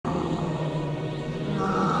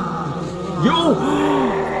Yo!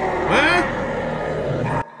 What?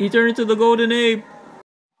 He turned into the golden ape.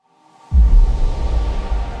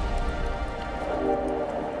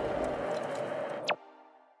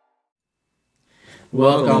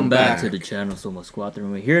 Welcome back to the channel, Soma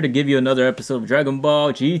Squadron. We're here to give you another episode of Dragon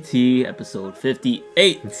Ball GT, episode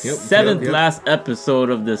 58. Seventh last episode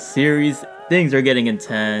of the series. Things are getting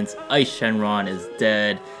intense. Ice Shenron is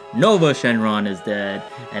dead. Nova Shenron is dead.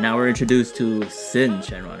 And now we're introduced to Sin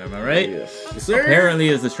Shenron, am I right? Yes. Apparently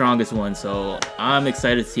is the strongest one, so I'm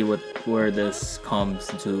excited to see where this comes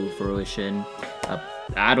to fruition.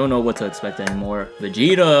 I don't know what to expect anymore.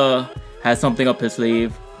 Vegeta has something up his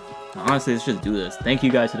sleeve. Honestly, let's just do this. Thank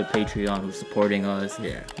you guys to the Patreon who's supporting us.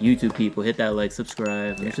 Yeah. YouTube people, hit that like,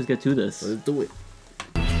 subscribe. Let's just get to this. Let's do it.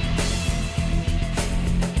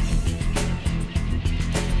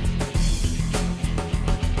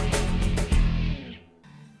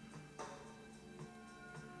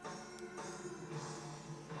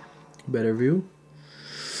 Better view?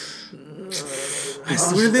 I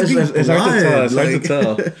swear they it's hard to tell. It's hard to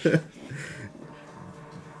tell.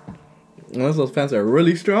 Unless those pants are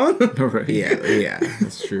really strong. Right. Yeah,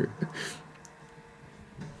 that's true.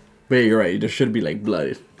 But you're right, there should be like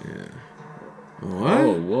blood. Yeah. What?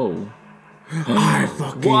 Oh, whoa. I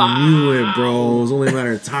fucking knew it, bro. It was only a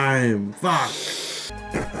matter of time. Fuck.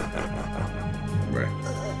 Bruh.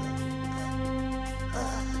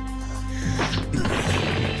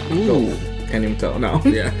 Ooh. Can't even tell. No.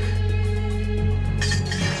 Yeah.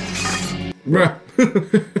 Bruh.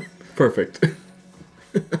 Perfect.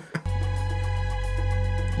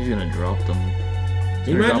 He's gonna drop them.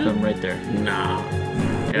 He's gonna drop them right there. Nah.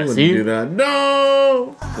 Yeah, see? see? Do that.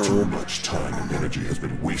 No! Too much time and energy has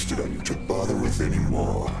been wasted on you to bother with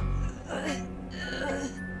anymore.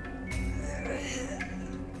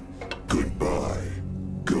 Goodbye,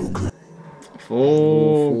 Goku.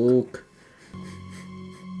 Folk.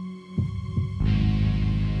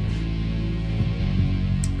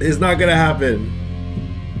 It's not gonna happen.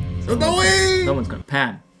 There's no way! Someone's gonna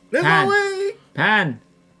pan. There's Pan. no way! Pan.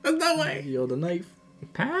 There's no way! Yo, the knife.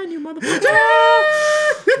 Pan, you motherfucker.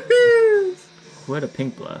 Who had a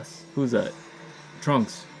pink blast? Who's that?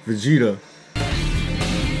 Trunks. Vegeta.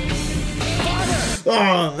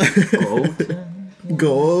 Oh. Goten?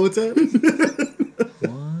 Goten?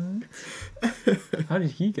 What? How did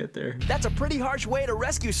he get there? That's a pretty harsh way to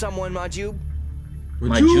rescue someone, Majub.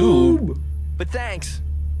 Majub? But thanks.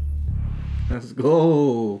 Let's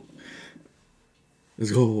go.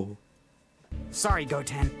 Let's go. Sorry,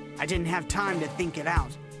 Goten. I didn't have time to think it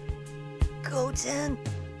out. Goten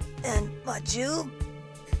and Majub?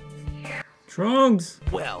 Trunks!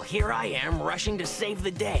 Well, here I am rushing to save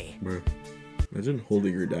the day. Bro, imagine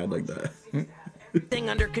holding your dad like that. Thing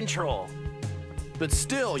under control. But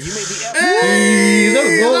still, you may be... Hey,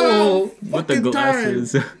 let's go. With the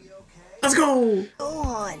glasses. Let's go. Go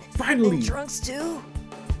on. Finally. And Trunks too?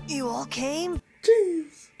 You all came?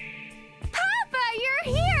 Jeez. Papa,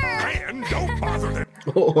 you're here! And don't bother them.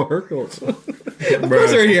 Oh, Hercules.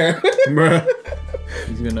 Bruh. Are here. Bruh.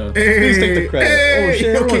 He's gonna... Please take the credit. Hey, oh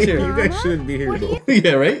shit, everyone's here. You guys shouldn't be here though.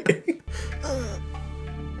 Yeah, right?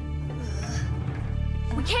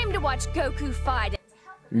 We came to watch Goku fight.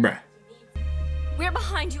 Bruh. We're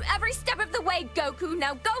behind you every step of the way, Goku.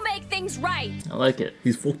 Now go make things right. I like it.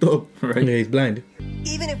 He's fucked up. Right? Yeah, he's blind.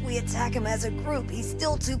 Even if we attack him as a group, he's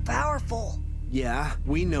still too powerful. Yeah,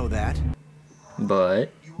 we know that.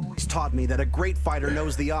 But... He's taught me that a great fighter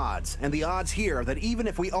knows the odds, and the odds here are that even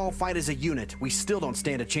if we all fight as a unit, we still don't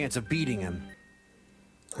stand a chance of beating him.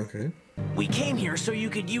 Okay. We came here so you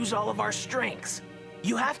could use all of our strengths.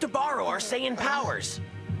 You have to borrow our Saiyan powers.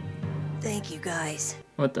 Thank you, guys.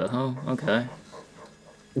 What the hell? Okay.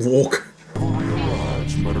 Walk.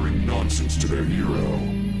 Odds muttering nonsense to their hero.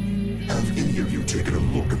 Have any of you taken a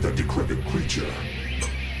look at that decrepit creature?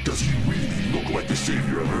 Does he really look like the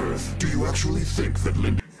savior of Earth? Do you actually think that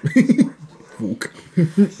Linda...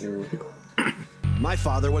 My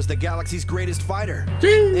father was the galaxy's greatest fighter.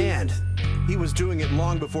 And he was doing it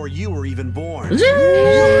long before you were even born.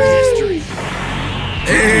 Your history.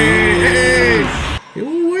 Hey! Yo,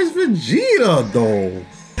 where's Vegeta, though?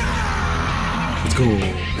 Let's go.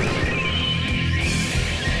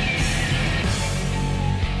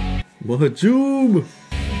 Majub!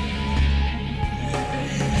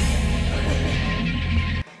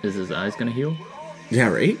 Is his eyes gonna heal? Yeah,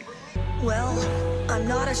 right? Well, I'm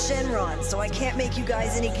not a Shenron, so I can't make you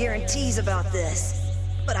guys any guarantees about this.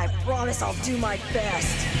 But I promise I'll do my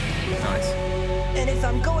best. Nice. And if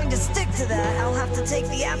I'm going to stick to that, I'll have to take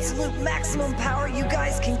the absolute maximum power you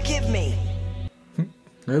guys can give me.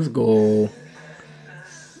 Let's go.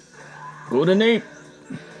 Golden ape.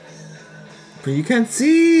 But you can't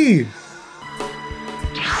see.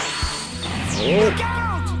 Oh.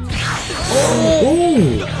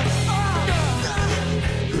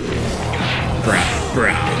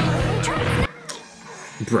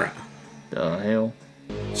 Bruh. The hell?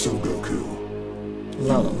 So Goku,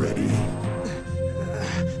 Lalo. ready?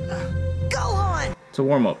 Go on! It's a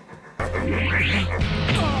warm up.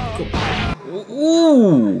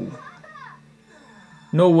 Ooh!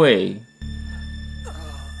 No way.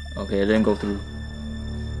 Okay, it didn't go through.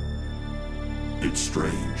 It's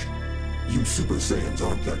strange. You Super Saiyans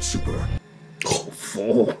aren't that super. Oh,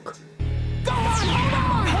 fuck.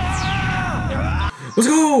 Let's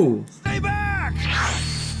go! Stay back!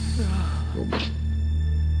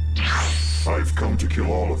 I've come to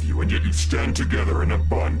kill all of you, and yet you stand together in a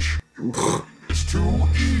bunch. It's too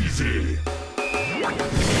easy.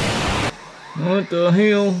 What the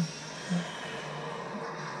hell?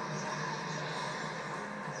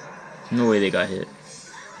 No way they got hit.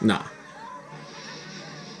 Nah.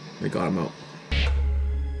 They got him out.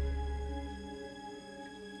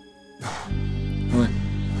 What?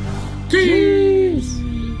 Jeez!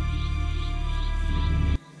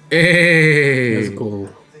 Hey! Let's go.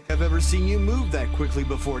 I've ever seen you move that quickly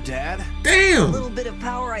before, Dad. A Damn! little bit of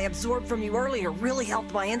power I absorbed from you earlier really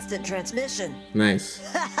helped my instant transmission. Nice.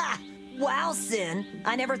 Wow, Sin.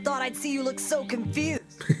 I never thought I'd see you look so confused.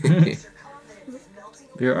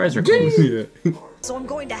 Your eyes are closed. Yeah. So I'm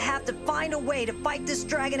going to have to find a way to fight this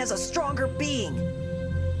dragon as a stronger being.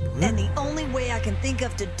 And the only way I can think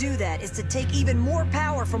of to do that is to take even more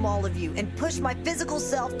power from all of you and push my physical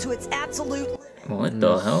self to its absolute limit. What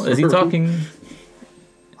the hell? Is he talking?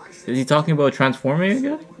 Is he talking about transforming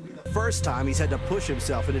again? First time he's had to push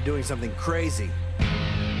himself into doing something crazy.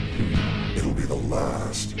 It'll be the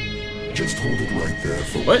last. Just hold it right there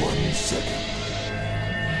for What? 1 second.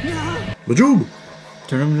 Majoob!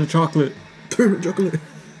 Turn him into chocolate. Turn the chocolate.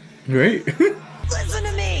 Right? Listen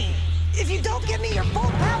to me! If you don't give me your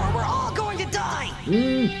full power, we're all going to die!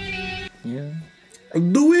 Yeah.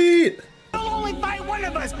 Do it! You'll only fight one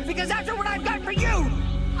of us, because after what I've got for you,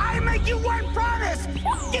 I make you one promise.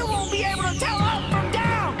 You won't be able to tell up from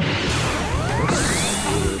down.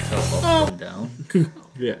 Up and down.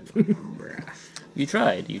 Yeah. You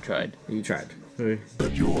tried. You tried. You tried.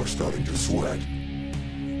 But you're starting to sweat.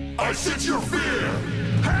 I sense your fear!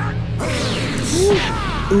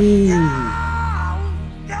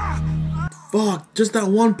 Fuck, just that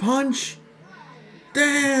one punch?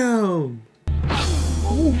 Damn!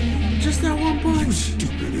 Ooh, just that one punch.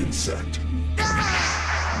 Stupid insect.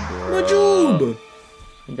 Majoob!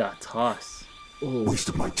 He got tossed.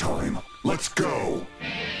 Wasted my time. Let's go!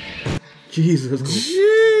 Jesus.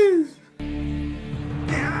 Jeez!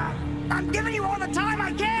 I'm giving you all the time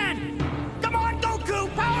I can. Come on, Goku,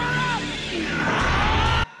 power up!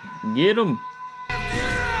 Get him.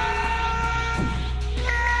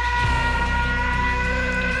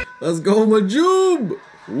 Let's go, Majoob!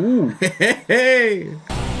 Ooh. Hey!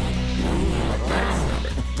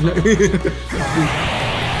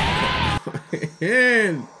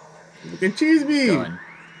 Man, look at cheese me! Done.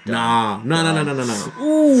 Nah, no.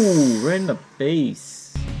 Ooh, right in the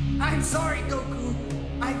face. I'm sorry, Goku.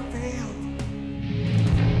 I failed.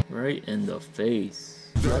 Right in the face.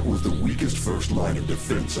 That was the weakest first line of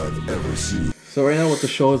defense I've ever seen. So right now what the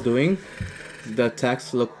show is doing, the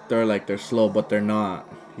attacks look, they're slow, but they're not.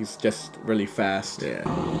 He's just really fast. Yeah.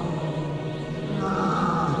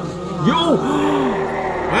 Yo!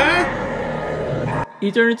 Huh?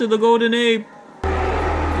 He turned into the golden ape. The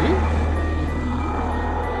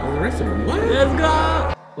rest of them, what? Let's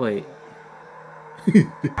go! Wait.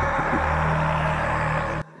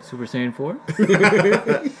 Super Saiyan 4?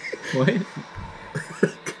 What?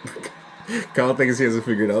 Kyle thinks he hasn't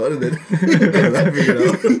figured out, and then I figured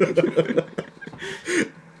out.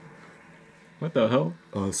 What the hell?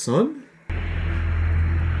 Son?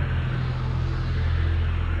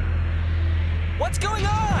 What's going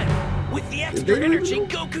on? With the extra energy,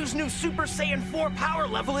 Goku's new Super Saiyan 4 power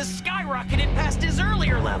level is skyrocketed past his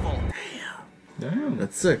earlier level. Damn.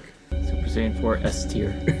 That's sick. Super Saiyan 4 S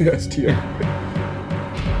tier. Yes, tier.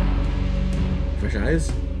 Fresh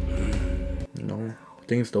eyes? No, I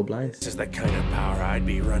think he's still blind. This is the kind of power I'd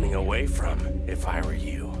be running away from if I were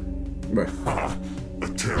you. Bruh. Ah, a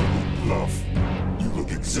terrible bluff. You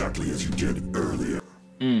look exactly as you did earlier.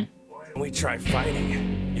 When we try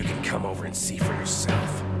fighting, you can come over and see for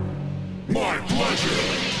yourself. My pleasure!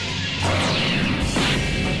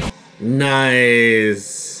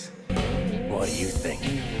 Nice. What do you think?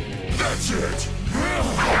 That's it!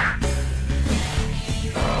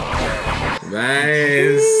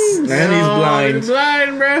 Nice. And he's blind. He's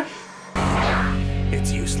blind, bruh.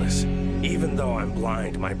 It's useless. Even Even though I'm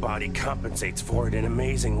blind, my body compensates for it in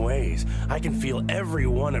amazing ways. I can feel every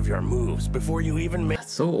one of your moves before you even make.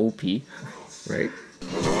 That's so OP. Right?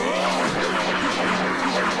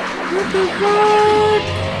 What the fuck?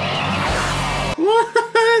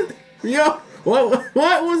 What? Yo, what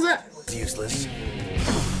was that? It's useless.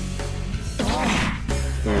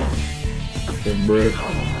 Bruh.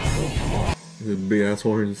 The big ass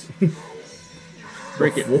horns.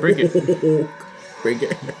 Break it, break it. Break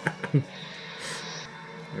it.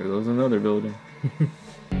 There goes another building.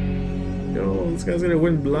 Yo, this guy's gonna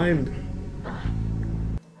win blind.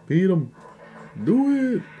 Beat him.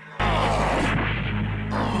 Do it.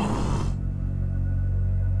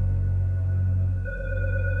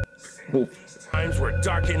 Times were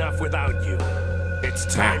dark enough without you. It's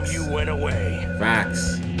time you went away.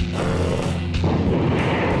 Facts.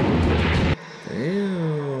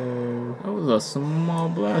 Damn. That was a small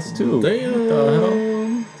blast too. Damn. What the hell?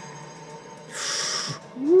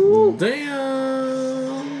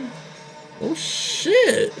 Damn. Oh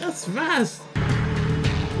shit. That's fast.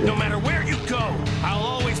 No matter where you go, I'll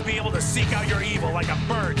always be able to seek out your evil like a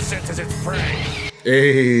bird senses its prey.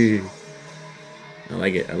 Hey. I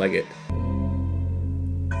like it. I like it.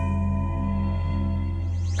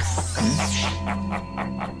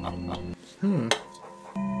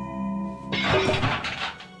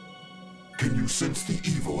 Can you sense the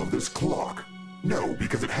evil of this clock? No,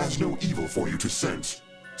 because it has no evil for you to sense.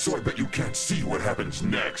 So I bet you can't see what happens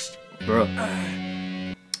next.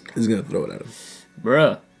 Bruh. He's gonna throw it at him.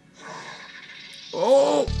 Bruh.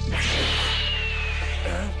 Oh!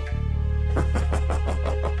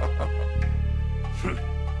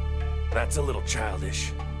 That's a little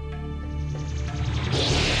childish.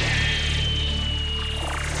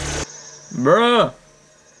 Bruh!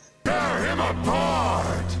 Tear him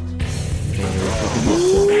apart!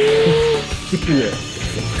 Yeah.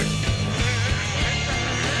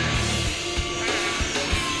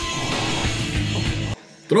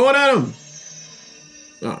 Throw it at him!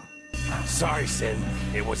 Oh. Sorry, Sin.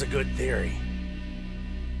 It was a good theory.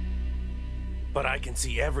 But I can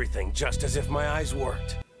see everything just as if my eyes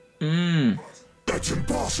worked. That's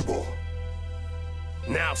impossible.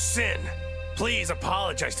 Now, Sin, please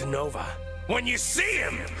apologize to Nova. When you see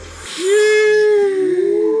him!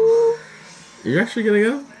 You're actually gonna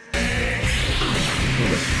go?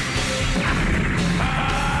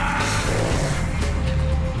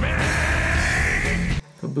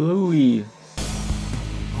 Kablooey.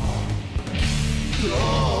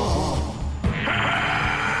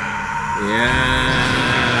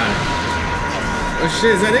 Yeah. Oh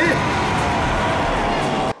shit, is that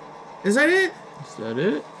it? Is that it? Is that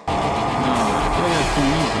it? No,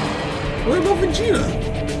 What about Vegeta?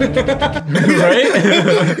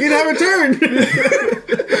 right? He never turned.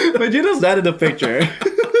 Vegeta's not in the picture.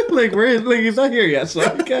 like he's not here yet, so I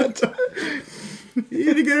can't. He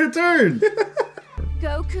didn't get a turn.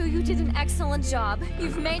 Goku, you did an excellent job.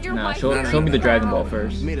 You've made your wife show very me the Dragon proud. Ball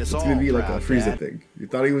first. Made us It's all gonna be like a proud, Frieza Dad. thing. You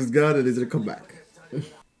thought he was good and he's gonna come back.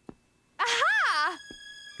 Aha!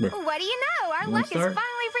 What do you know? Our One luck star? is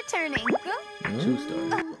finally returning. Huh?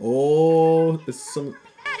 2-star. Oh, it's some.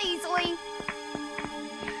 Not easily.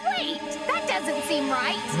 Wait, that doesn't seem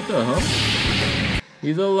right. What the hell?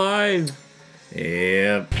 He's alive.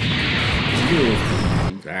 Yep.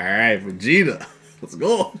 Alright, Vegeta. Let's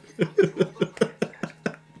go.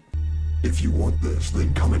 If you want this,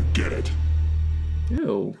 then come and get it.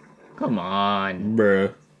 Ew. Come on.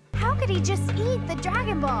 Bruh. How could he just eat the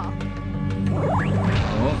Dragon Ball? Oh.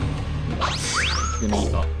 He's gonna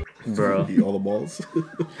eat all. Bro. Eat all the balls.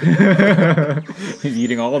 He's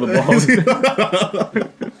eating all the balls.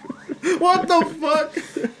 What the fuck?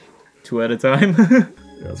 2 at a time.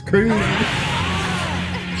 That's crazy. Now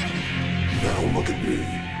look at me.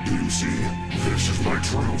 Do you see? This is my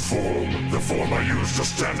true form. The form I use to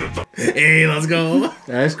stand at the... Hey, let's go.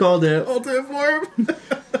 That's called it. Ultimate form.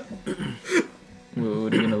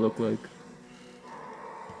 What are you gonna look like?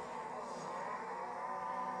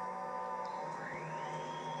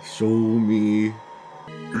 Show me.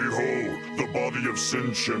 Behold, the body of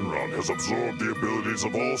SHENRON has absorbed the abilities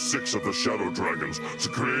of all 6 of the Shadow Dragons to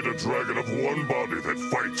create a dragon of one body that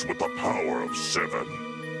fights with the power of 7.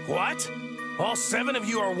 What? All 7 of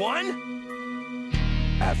you are one?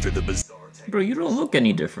 After the bizarre... Bro, you don't look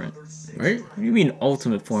any different. Right? What do you mean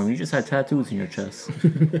ultimate form? You just had tattoos in your chest.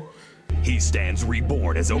 He stands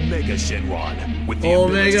reborn as Omega Shenron with the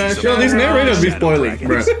Omega abilities of Shenron. These narrators be Shadow spoiling,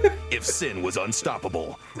 Dragons. bruh. If Sin was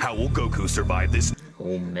unstoppable, how will Goku survive this?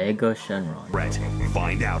 Omega Shenron. Right.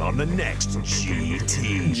 Find out on the next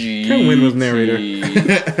GT. Ken Win was narrator.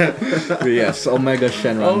 Yes, Omega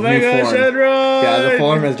Shenron. Omega Shenron! Yeah, the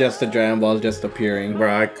form is just the Dragon Ball just appearing.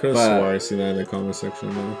 Bro, I could have swore I seen that in the comment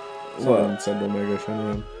section, though. Someone said Omega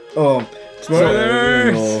Shenron. Oh,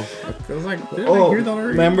 spoilers! I was like, did I hear that already?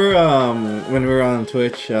 Remember when we were on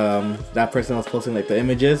Twitch, that person was posting like the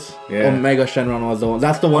images? Yeah. Omega Shenron was the one.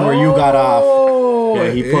 That's the one where you got off.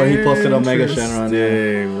 Yeah, he posted Omega Shenron.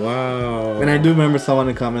 Yeah. Wow. And I do remember someone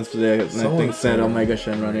in the comments today, I think said Omega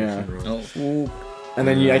Shenron, yeah. Oh. And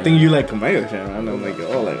then I think you like Omega Shenron, and I'm like,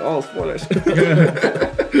 oh, spoilers.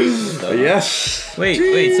 Yes. Wait.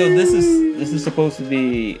 So this is supposed to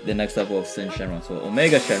be the next level of Sin Shenron. So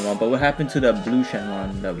Omega Shenron. But what happened to the blue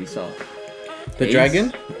Shenron that we saw? The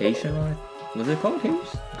dragon? Haze Shenron. Was it called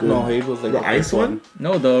Haze? No, Haze was like the ice one.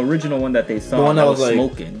 No, the original one that they saw. The one that was like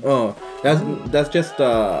smoking. Oh, that's just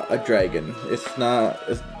a dragon. It's not.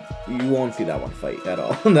 You won't see that one fight at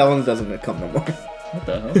all. That one doesn't come no more. What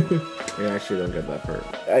the hell? Yeah, I actually don't get that part.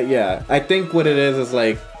 Yeah, I think what it is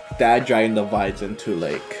like that dragon divides into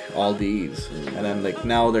like all these, and then like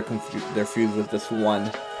now they're fused with this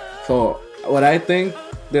one. So what I think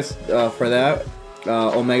this for that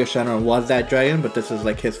Omega Shenron was that dragon, but this is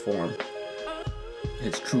like his form,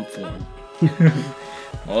 his true form.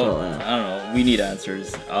 Well, I don't know. We need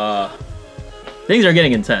answers. Things are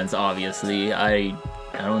getting intense. Obviously, I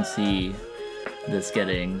don't see this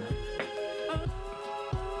getting.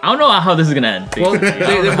 I don't know how this is gonna end. Well,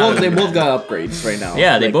 they both got upgrades right now.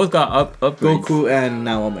 Yeah, they both got upgrades. Goku and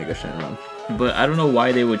now Omega Shenron. But I don't know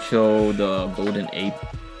why they would show the golden ape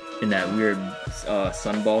in that weird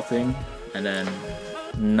sunball thing, and then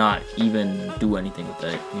not even do anything with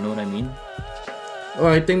it. You know what I mean? Well,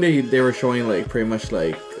 I think they were showing like pretty much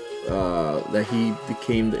like that he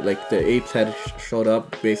became like the ape's head showed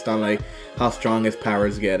up based on like how strong his power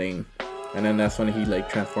is getting, and then that's when he like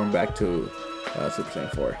transformed back to Super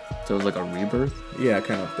Saiyan 4. So it was like a rebirth? Yeah,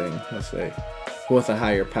 kind of thing, let's say. With a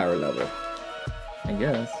higher power level. I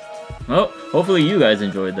guess. Well, hopefully you guys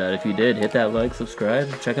enjoyed that. If you did, hit that like,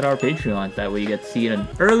 subscribe, check out our Patreon. That way you get to see an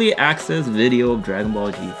early access video of Dragon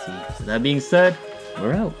Ball GT. So that being said,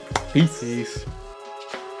 we're out. Peace.